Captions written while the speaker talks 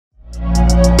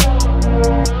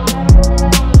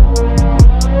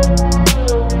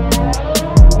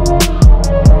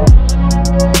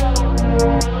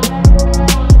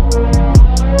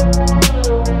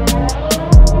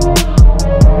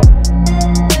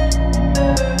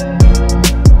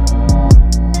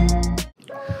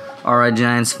Alright,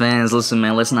 Giants fans, listen,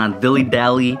 man, let's not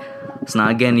dilly-dally. Let's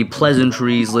not get any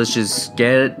pleasantries. Let's just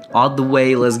get it out the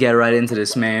way. Let's get right into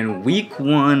this, man. Week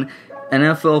 1,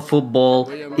 NFL football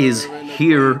is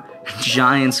here.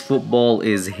 Giants football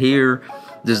is here.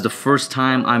 This is the first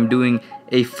time I'm doing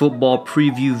a football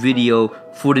preview video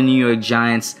for the New York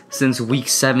Giants since week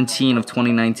 17 of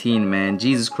 2019, man.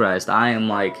 Jesus Christ,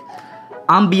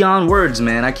 I'm beyond words,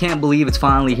 man. I can't believe it's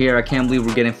finally here. I can't believe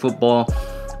we're getting football.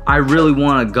 I really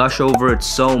want to gush over it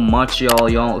so much, y'all.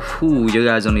 You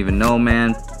guys don't even know,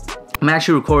 man. I'm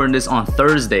actually recording this on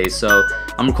Thursday, so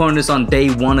I'm recording this on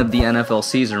day 1 of the NFL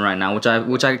season right now, which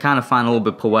I kind of find a little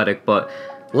bit poetic, but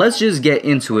let's just get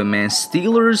into it, man.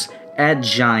 Steelers at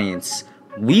Giants.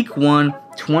 Week 1,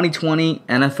 2020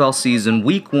 NFL season.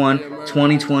 Week 1,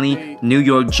 2020 New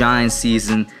York Giants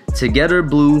season. Together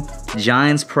blue,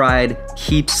 Giants pride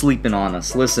keeps sleeping on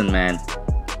us. Listen, man.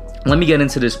 Let me get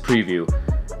into this preview.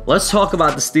 Let's talk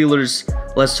about the Steelers.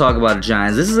 Let's talk about the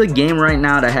Giants. This is a game right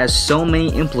now that has so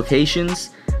many implications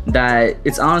that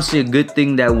it's honestly a good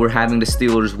thing that we're having the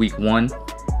Steelers week 1,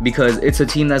 because it's a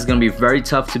team that's going to be very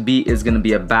tough to beat. It's going to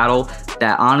be a battle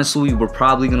that honestly we're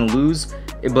probably going to lose,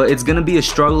 but it's going to be a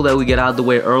struggle that we get out of the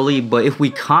way early. But if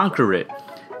we conquer it,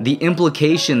 the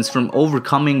implications from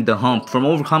overcoming the hump, from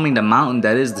overcoming the mountain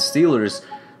that is the Steelers,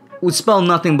 would spell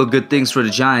nothing but good things for the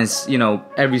Giants,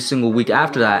 every single week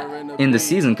after that in the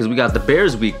season, because we got the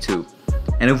Bears week 2.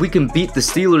 And if we can beat the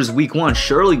Steelers week 1,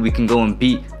 surely we can go and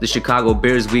beat the Chicago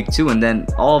Bears week 2, and then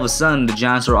all of a sudden the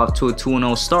Giants are off to a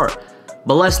 2-0 start.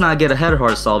 But let's not get ahead of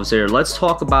ourselves here. Let's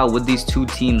talk about what these two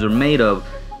teams are made of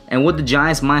and what the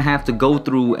Giants might have to go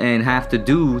through and have to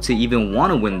do to even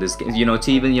want to win this game,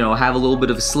 to even, have a little bit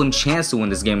of a slim chance to win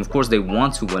this game. Of course, they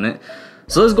want to win it.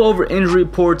 So let's go over injury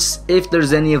reports, if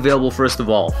there's any available first of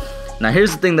all. Now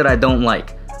here's the thing that I don't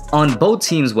like. On both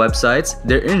teams' websites,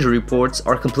 their injury reports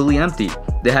are completely empty.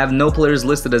 They have no players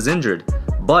listed as injured.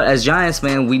 But as Giants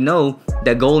fan, we know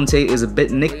that Golden Tate is a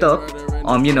bit nicked up.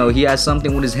 He has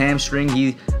something with his hamstring.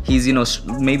 He's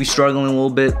maybe struggling a little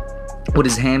bit with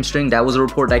his hamstring. That was a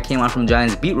report that came out from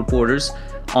Giants beat reporters.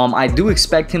 I do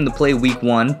expect him to play week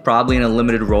 1, probably in a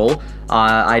limited role.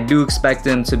 I do expect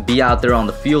him to be out there on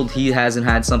the field. He hasn't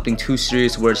had something too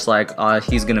serious where it's like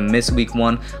he's going to miss week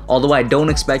 1. Although I don't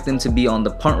expect him to be on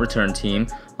the punt return team.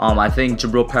 I think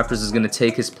Jabril Peppers is going to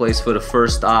take his place for the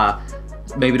first,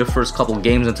 maybe the first couple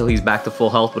games until he's back to full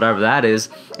health, whatever that is.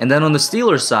 And then on the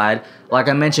Steelers side, like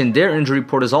I mentioned, their injury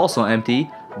report is also empty.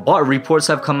 But reports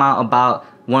have come out about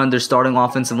one of their starting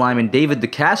offensive linemen, David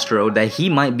DeCastro, that he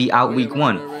might be out week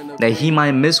 1, that he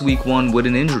might miss week 1 with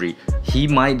an injury. He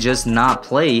might just not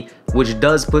play, which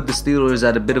does put the Steelers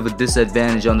at a bit of a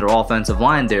disadvantage on their offensive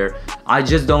line there. I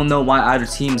just don't know why either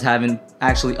teams haven't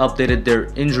actually updated their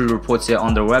injury reports yet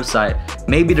on their website.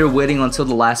 Maybe they're waiting until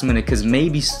the last minute, because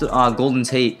maybe Golden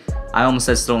Tate, I almost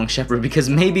said Sterling Shepard, because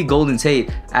maybe Golden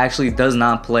Tate actually does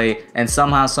not play, and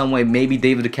somehow, someway, maybe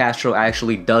David DeCastro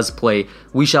actually does play.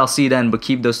 We shall see then, but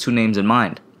keep those two names in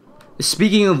mind.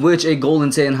 Speaking of which, a Golden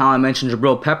Tate and how I mentioned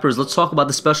Jabril Peppers, let's talk about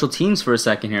the special teams for a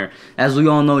second here. As we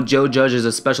all know, Joe Judge is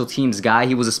a special teams guy.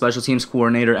 He was a special teams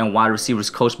coordinator and wide receivers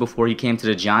coach before he came to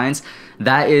the Giants.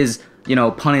 That is,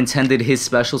 pun intended, his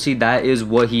specialty. That is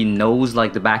what he knows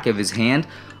like the back of his hand.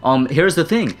 Here's the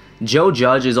thing. Joe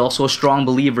Judge is also a strong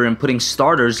believer in putting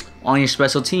starters on your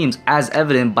special teams, as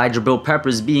evident by Jabril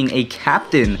Peppers being a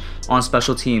captain on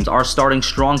special teams, our starting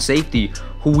strong safety,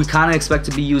 who we kind of expect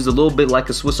to be used a little bit like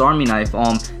a Swiss Army knife.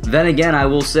 Then again, I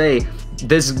will say,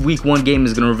 this week 1 game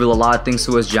is going to reveal a lot of things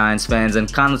to us Giants fans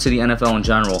and kind of to the NFL in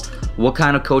general. What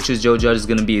kind of coach is Joe Judge is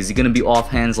going to be? Is he going to be off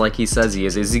hands like he says he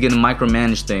is? Is he going to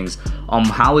micromanage things?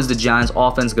 How is the Giants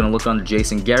offense going to look under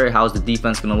Jason Garrett? How is the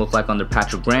defense going to look like under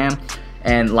Patrick Graham?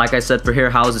 And like I said for here,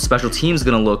 how is the special teams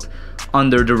going to look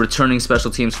under the returning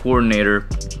special teams coordinator,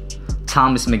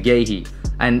 Thomas McGahee?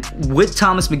 And with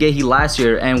Thomas McGahee last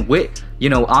year, and with,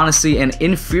 honestly, an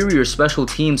inferior special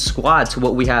teams squad to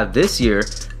what we have this year,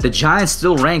 the Giants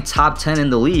still ranked top 10 in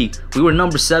the league. We were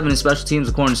number 7 in special teams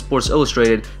according to Sports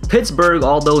Illustrated. Pittsburgh,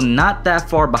 although not that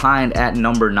far behind, at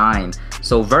number 9.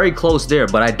 So very close there.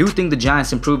 But I do think the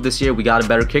Giants improved this year. We got a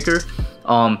better kicker.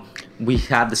 We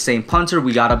have the same punter.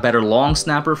 We got a better long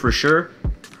snapper for sure.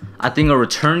 I think our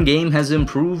return game has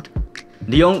improved.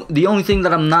 The only thing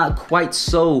that I'm not quite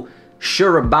so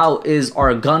sure about is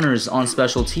our gunners on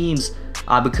special teams,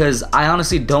 because I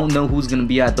honestly don't know who's going to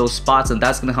be at those spots, and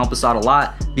that's going to help us out a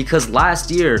lot, because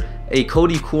last year a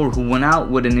Cody Core, who went out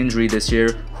with an injury this year,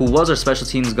 who was our special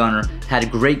teams gunner,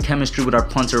 had great chemistry with our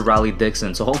punter Riley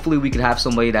Dixon. So hopefully we could have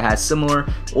somebody that has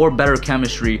similar or better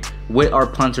chemistry with our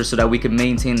punter so that we can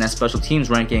maintain that special teams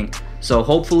ranking So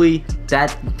hopefully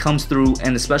that comes through,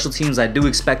 and the special teams I do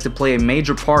expect to play a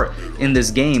major part in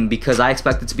this game, because I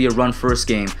expect it to be a run first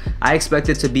game. I expect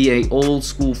it to be a old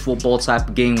school football type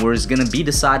of game where it's going to be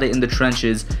decided in the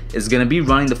trenches. It's going to be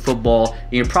running the football,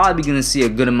 and you're probably going to see a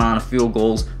good amount of field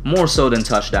goals, more so than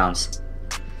touchdowns.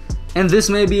 And this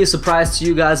may be a surprise to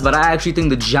you guys, but I actually think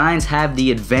the Giants have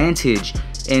the advantage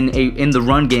in the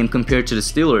run game compared to the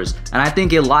Steelers, and I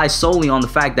think it lies solely on the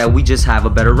fact that we just have a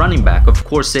better running back. Of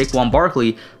course, Saquon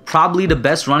Barkley, probably the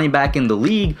best running back in the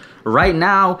league right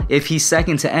now. If he's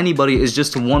second to anybody, is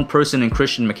just to one person in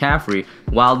Christian McCaffrey,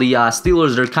 while the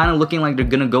Steelers are kind of looking like they're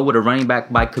gonna go with a running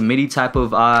back by committee type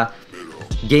of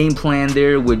game plan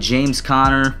there, with James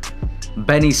Conner,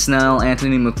 Benny Snell,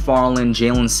 Anthony McFarland,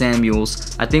 Jalen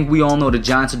Samuels. I think we all know the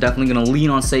Giants are definitely going to lean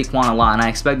on Saquon a lot, and I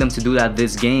expect them to do that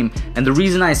this game. And the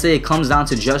reason I say it comes down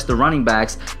to just the running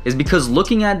backs is because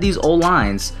looking at these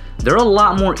O-lines, they're a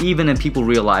lot more even than people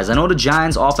realize. I know the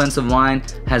Giants' offensive line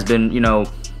has been,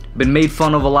 been made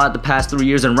fun of a lot the past 3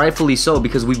 years, and rightfully so,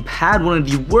 because we've had one of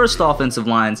the worst offensive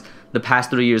lines the past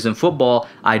 3 years in football.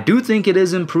 I do think it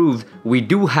is improved. We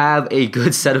do have a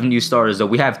good set of new starters, though.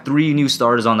 We have 3 new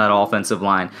starters on that offensive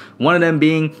line. One of them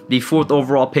being the 4th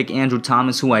overall pick, Andrew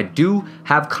Thomas, who I do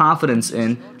have confidence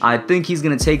in. I think he's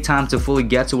going to take time to fully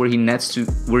get to where he needs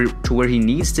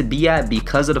to be at,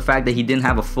 because of the fact that he didn't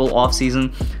have a full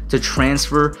offseason to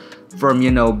transfer from,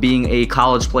 being a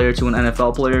college player to an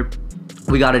NFL player.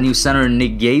 We got a new center,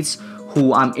 Nick Gates,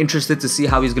 who I'm interested to see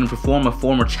how he's going to perform. A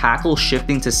former tackle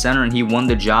shifting to center, and he won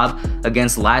the job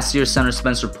against last year's center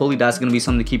Spencer Pulley. That's going to be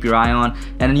something to keep your eye on.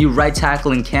 And a new right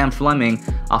tackle in Cam Fleming,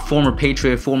 a former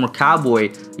Patriot, former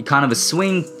Cowboy, kind of a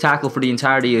swing tackle for the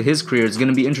entirety of his career. It's going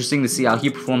to be interesting to see how he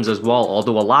performs as well,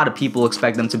 although a lot of people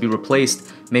expect them to be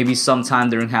replaced maybe sometime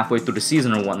during halfway through the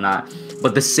season or whatnot.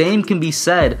 But the same can be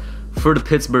said for the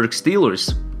Pittsburgh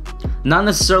Steelers. Not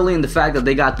necessarily in the fact that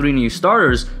they got 3 new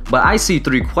starters, but I see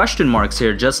 3 question marks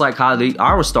here, just like how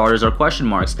our starters are question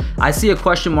marks. I see a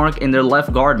question mark in their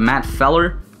left guard, Matt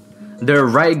Feller, their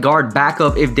right guard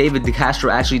backup, if David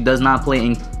DeCastro actually does not play,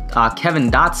 in Kevin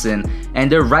Dotson,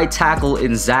 and their right tackle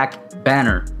in Zach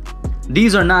Banner.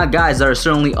 These are not guys that are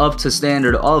certainly up to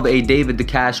standard of a David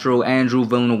DeCastro, Andrew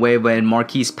Villanueva, and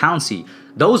Marquise Pouncey.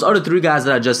 Those other 3 guys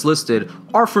that I just listed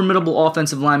are formidable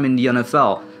offensive linemen in the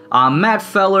NFL. Matt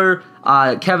Feller,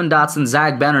 Kevin Dotson,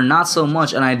 Zach Banner, not so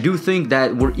much, and I do think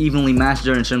that we're evenly matched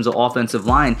there in terms of offensive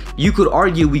line. You could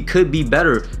argue we could be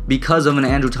better because of an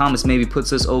Andrew Thomas maybe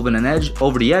puts us over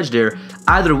the edge there.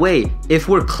 Either way, if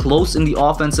we're close in the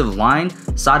offensive line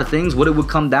side of things, what it would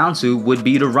come down to would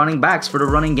be the running backs for the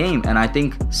running game, and I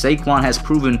think Saquon has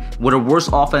proven with a worse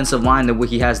offensive line than what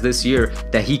he has this year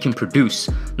that he can produce.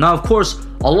 Now, of course,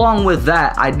 along with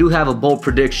that, I do have a bold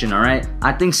prediction, alright?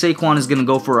 I think Saquon is going to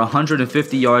go for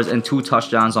 150 yards and 2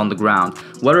 touchdowns on the ground.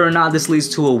 Whether or not this leads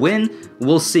to a win,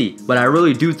 we'll see. But I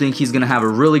really do think he's going to have a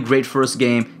really great first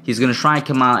game. He's going to try and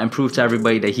come out and prove to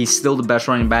everybody that he's still the best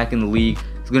running back in the league.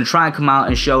 He's going to try and come out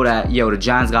and show that, the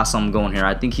Giants got something going here.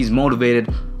 I think he's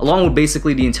motivated, along with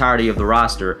basically the entirety of the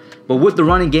roster. But with the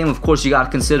running game, of course, you got to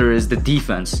consider is the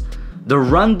defense. The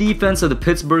run defense of the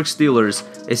Pittsburgh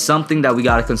Steelers is something that we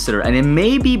got to consider. And it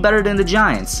may be better than the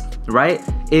Giants, right?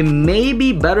 It may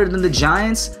be better than the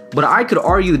Giants, but I could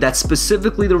argue that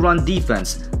specifically the run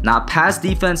defense, not pass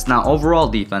defense, not overall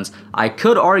defense, I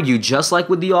could argue, just like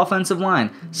with the offensive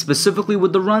line, specifically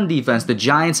with the run defense, the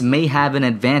Giants may have an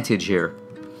advantage here.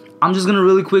 I'm just going to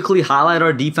really quickly highlight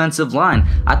our defensive line.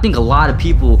 I think a lot of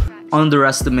people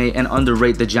underestimate and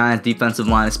underrate the Giants defensive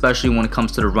line, especially when it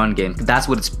comes to the run game. That's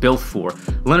what it's built for.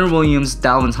 Leonard Williams,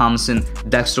 Dalvin Tomlinson,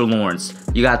 Dexter Lawrence.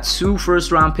 You got 2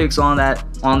 first-round picks on that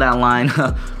line,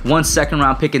 1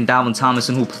 second-round pick in Dalvin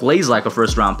Tomlinson, who plays like a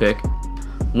first-round pick.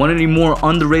 One of the more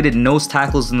underrated nose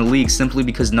tackles in the league, simply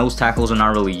because nose tackles are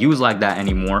not really used like that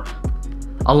anymore.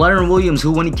 A Leonard Williams,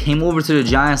 who when he came over to the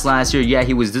Giants last year, yeah,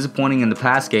 he was disappointing in the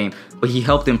pass game, but he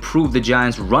helped improve the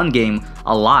Giants' run game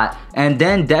a lot. And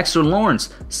then Dexter Lawrence,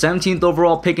 17th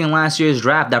overall pick in last year's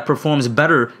draft, that performs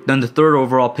better than the 3rd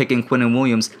overall pick in Quinnen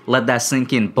Williams. Let that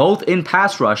sink in. Both in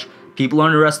pass rush. People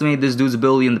underestimate this dude's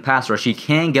ability in the pass rush. He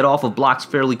can get off of blocks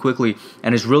fairly quickly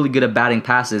and is really good at batting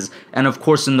passes. And of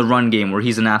course in the run game, where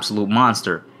he's an absolute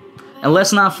monster. And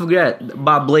let's not forget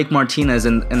about Blake Martinez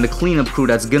and the cleanup crew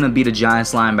that's going to be the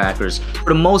Giants linebackers.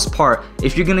 For the most part,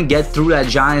 if you're going to get through that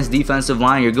Giants defensive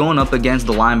line, you're going up against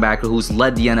the linebacker who's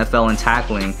led the NFL in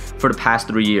tackling for the past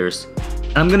 3 years.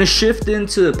 And I'm going to shift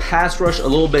into pass rush a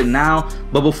little bit now,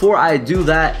 but before I do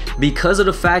that, because of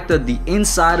the fact that the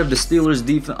inside of the Steelers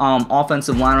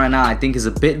offensive line right now I think is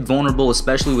a bit vulnerable,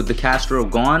 especially with DeCastro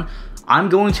gone, I'm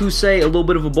going to say a little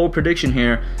bit of a bold prediction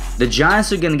here. The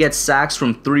Giants are going to get sacks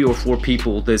from 3 or 4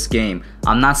 people this game.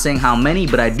 I'm not saying how many,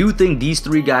 but I do think these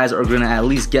 3 guys are going to at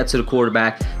least get to the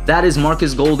quarterback. That is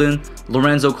Marcus Golden,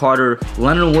 Lorenzo Carter,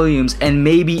 Leonard Williams, and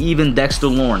maybe even Dexter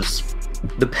Lawrence.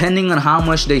 Depending on how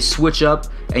much they switch up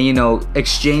and, you know,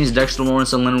 exchange Dexter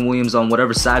Lawrence and Leonard Williams on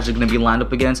whatever sides they're going to be lined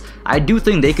up against, I do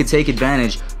think they could take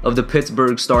advantage of the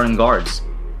Pittsburgh starting guards.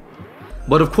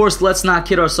 But of course, let's not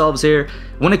kid ourselves here.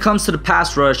 When it comes to the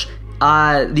pass rush,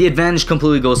 the advantage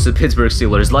completely goes to the Pittsburgh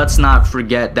Steelers. Let's not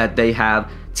forget that they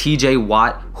have TJ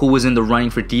Watt, who was in the running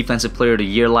for Defensive Player of the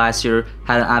Year last year,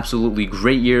 had an absolutely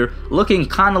great year, looking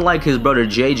kind of like his brother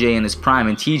JJ in his prime,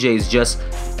 and TJ is just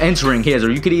entering his,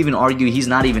 or you could even argue he's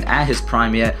not even at his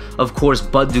prime yet. Of course,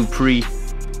 Bud Dupree,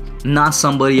 not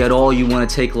somebody at all you want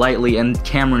to take lightly, and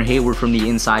Cameron Hayward from the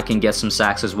inside can get some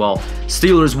sacks as well.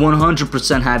 Steelers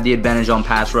 100% have the advantage on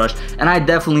pass rush, and I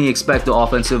definitely expect the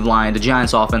offensive line, the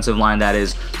Giants offensive line that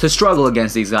is, to struggle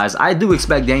against these guys. I do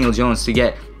expect Daniel Jones to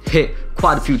get hit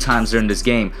quite a few times during this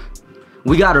game.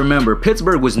 We got to remember,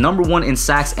 Pittsburgh was #1 in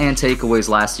sacks and takeaways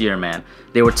last year, man.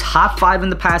 They were top 5 in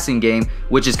the passing game,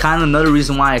 which is kind of another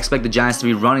reason why I expect the Giants to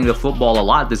be running the football a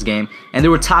lot this game. And they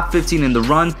were top 15 in the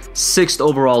run, 6th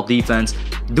overall defense.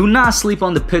 Do not sleep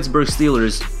on the Pittsburgh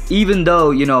Steelers, even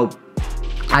though, you know,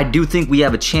 I do think we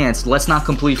have a chance. Let's not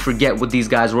completely forget what these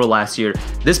guys were last year.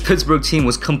 This Pittsburgh team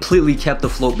was completely kept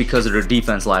afloat because of their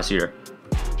defense last year.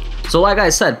 So like I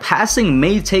said, passing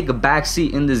may take a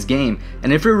backseat in this game,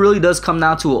 and if it really does come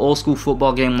down to an old school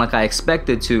football game like I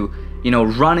expected to, you know,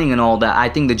 running and all that, I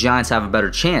think the Giants have a better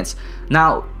chance.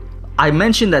 Now, I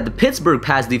mentioned that the Pittsburgh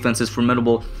pass defense is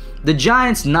formidable. The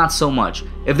Giants, not so much.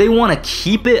 If they want to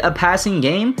keep it a passing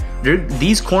game,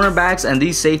 these cornerbacks and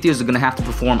these safeties are going to have to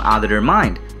perform out of their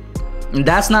mind. And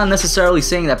that's not necessarily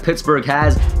saying that Pittsburgh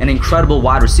has an incredible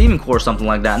wide receiving core or something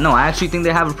like that. No, I actually think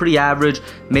they have a pretty average,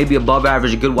 maybe above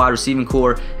average, a good wide receiving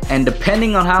core. And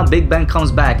depending on how Big Ben comes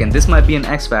back, and this might be an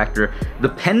X factor,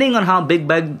 depending on how Big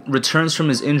Ben returns from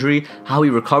his injury, how he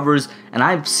recovers, and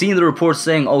I've seen the reports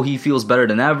saying, oh, he feels better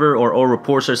than ever, or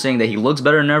reports are saying that he looks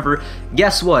better than ever.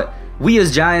 Guess what? We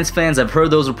as Giants fans have heard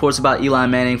those reports about Eli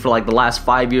Manning for like the last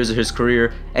 5 years of his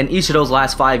career, and each of those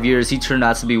last 5 years he turned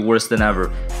out to be worse than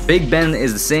ever. Big Ben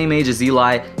is the same age as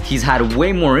Eli. He's had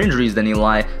way more injuries than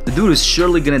Eli. The dude is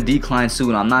surely going to decline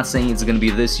soon. I'm not saying it's going to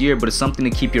be this year, but it's something to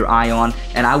keep your eye on,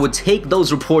 and I would take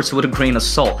those reports with a grain of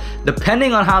salt,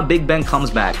 depending on how Big Ben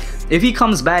comes back. If he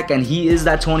comes back and he is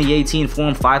that 2018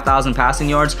 form 5,000 passing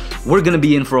yards, we're going to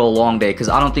be in for a long day, because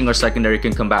I don't think our secondary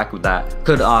can come back with that,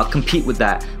 could compete with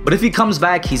that. But if he comes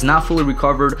back, he's not fully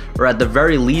recovered, or at the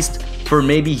very least, for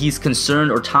maybe he's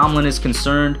concerned, or Tomlin is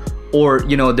concerned, or,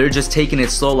 you know, they're just taking it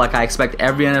slow like I expect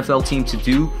every NFL team to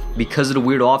do because of the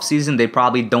weird offseason. They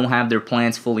probably don't have their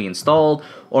plans fully installed,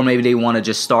 or maybe they want to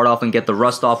just start off and get the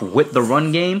rust off with the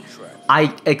run game.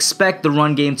 I expect the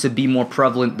run game to be more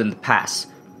prevalent than the pass.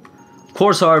 Of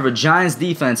course, however, Giants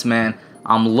defense, man,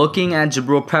 I'm looking at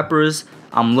Jabril Peppers.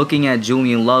 I'm looking at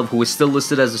Julian Love, who is still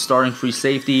listed as a starting free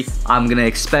safety. I'm going to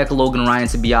expect Logan Ryan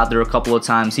to be out there a couple of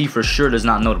times. He for sure does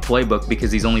not know the playbook because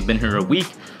he's only been here a week.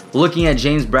 Looking at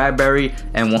James Bradbury,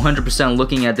 and 100%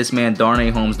 looking at this man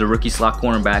Darnay Holmes, the rookie slot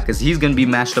cornerback, because he's going to be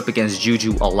matched up against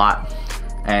Juju a lot.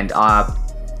 And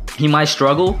he might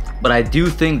struggle, but I do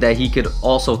think that he could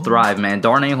also thrive, man.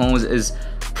 Darnay Holmes is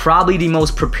probably the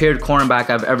most prepared cornerback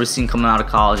I've ever seen coming out of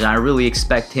college, and I really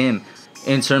expect him,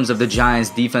 in terms of the Giants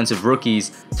defensive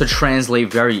rookies, to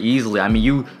translate very easily. I mean,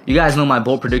 you guys know my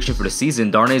bold prediction for the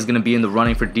season. Darnay is going to be in the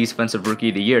running for defensive rookie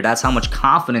of the year. That's how much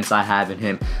confidence I have in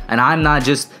him. And I'm not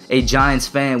just a Giants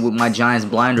fan with my Giants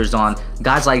blinders on.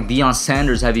 Guys like Deion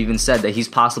Sanders have even said that he's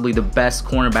possibly the best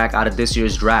cornerback out of this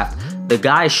year's draft. The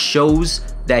guy shows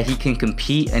that he can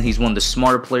compete, and he's one of the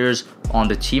smarter players on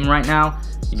the team right now.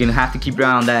 You're going to have to keep your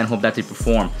eye on that and hope that they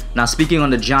perform. Now, speaking on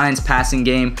the Giants passing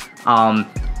game,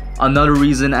 another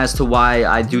reason as to why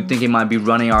I do think it might be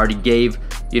running, I already gave,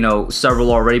 you know, several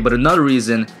already, but another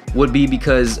reason would be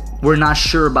because we're not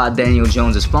sure about Daniel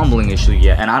Jones' fumbling issue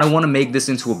yet, and I don't want to make this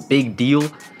into a big deal,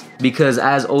 because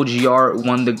as OGR,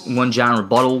 one Giant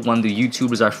Rebuttal, one of the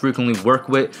YouTubers I frequently work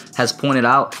with, has pointed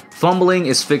out, fumbling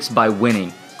is fixed by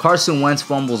winning. Carson Wentz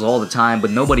fumbles all the time, but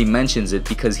nobody mentions it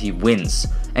because he wins.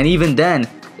 And even then,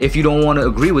 if you don't want to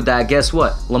agree with that, guess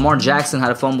what? Lamar Jackson had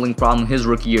a fumbling problem his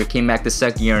rookie year, came back the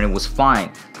second year, and it was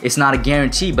fine. It's not a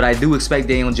guarantee, but I do expect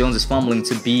Daniel Jones' fumbling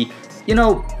to be, you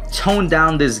know, toned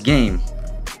down this game.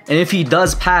 And if he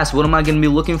does pass, what am I going to be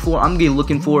looking for? I'm going to be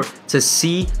looking for to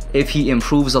see if he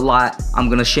improves a lot. I'm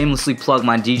going to shamelessly plug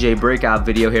my DJ Breakout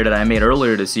video here that I made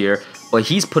earlier this year. but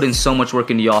he's put in so much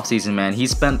work in the offseason, man. He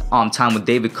spent time with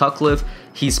David Cutcliffe.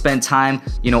 He spent time,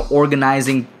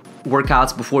 organizing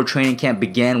workouts before training camp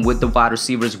began with the wide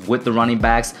receivers, with the running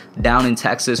backs down in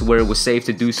Texas where it was safe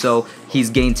to do so. He's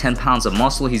gained 10 pounds of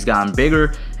muscle. He's gotten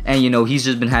bigger. And, he's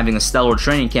just been having a stellar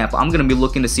training camp. I'm going to be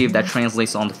looking to see if that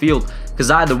translates on the field.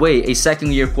 Because either way, a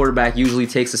second-year quarterback usually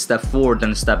takes a step forward than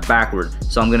a step backward.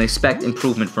 So I'm going to expect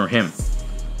improvement from him.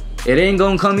 It ain't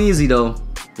going to come easy, though.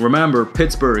 Remember,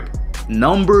 Pittsburgh,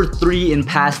 number 3 in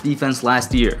pass defense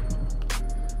last year.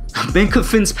 Minkah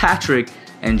Fitzpatrick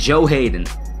and Joe Hayden.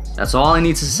 That's all I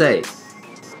need to say.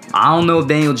 I don't know if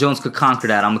Daniel Jones could conquer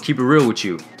that. I'm going to keep it real with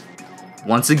you.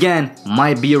 Once again,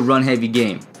 might be a run-heavy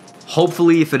game.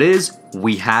 Hopefully, if it is,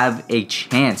 we have a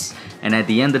chance. And at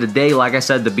the end of the day, like I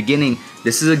said at the beginning,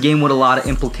 this is a game with a lot of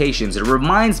implications. It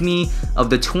reminds me of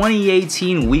the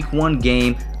 2018 Week 1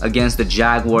 game against the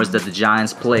Jaguars that the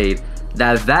Giants played.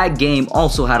 That game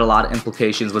also had a lot of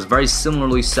implications, was very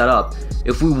similarly set up.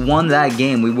 If we won that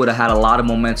game, we would have had a lot of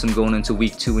momentum going into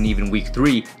Week 2 and even Week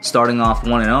 3, starting off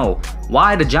 1-0.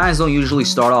 Why? The Giants don't usually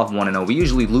start off 1-0. We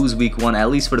usually lose Week 1,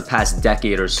 at least for the past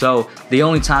decade or so. The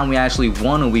only time we actually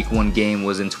won a Week 1 game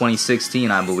was in 2016,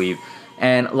 I believe.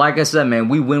 And like I said, man,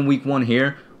 we win Week 1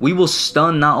 here, we will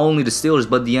stun not only the Steelers,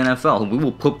 but the NFL. We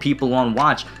will put people on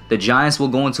watch. The Giants will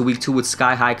go into Week 2 with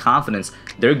sky-high confidence.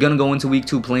 They're going to go into Week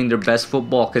 2 playing their best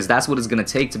football because that's what it's going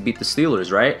to take to beat the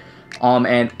Steelers, right?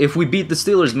 And if we beat the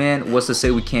Steelers, man, what's to say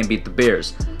we can't beat the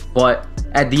Bears? But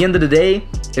at the end of the day,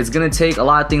 it's going to take a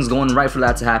lot of things going right for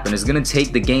that to happen. It's going to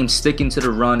take the game sticking to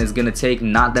the run. It's going to take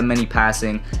not that many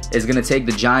passing. It's going to take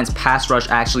the Giants' pass rush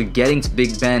actually getting to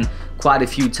Big Ben quite a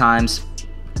few times.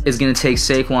 It's going to take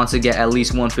Saquon to get at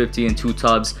least 150 and 2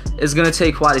 tubs. It's going to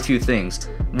take quite a few things,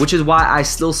 which is why I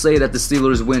still say that the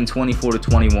Steelers win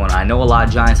 24-21. I know a lot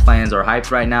of Giants fans are hyped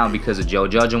right now because of Joe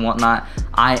Judge and whatnot.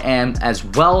 I am as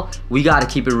well. We got to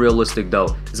keep it realistic,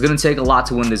 though. It's going to take a lot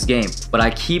to win this game, but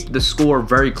I keep the score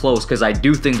very close because I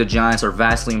do think the Giants are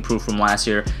vastly improved from last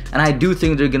year, and I do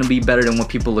think they're going to be better than what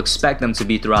people expect them to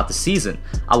be throughout the season.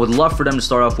 I would love for them to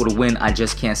start off with a win. I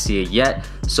just can't see it yet.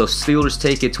 So Steelers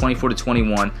take it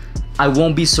 24-21. I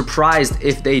won't be surprised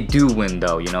if they do win,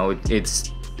 though.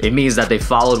 It means that they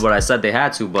followed what I said they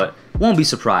had to, but won't be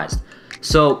surprised.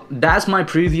 So that's my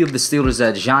preview of the Steelers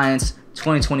at Giants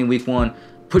 2020 Week 1.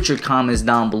 Put your comments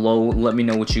down below. Let me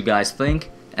know what you guys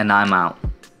think, and I'm out.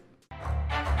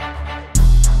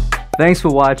 Thanks for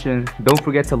watching. Don't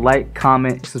forget to like,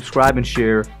 comment, subscribe, and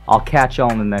share. I'll catch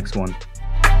y'all in the next one.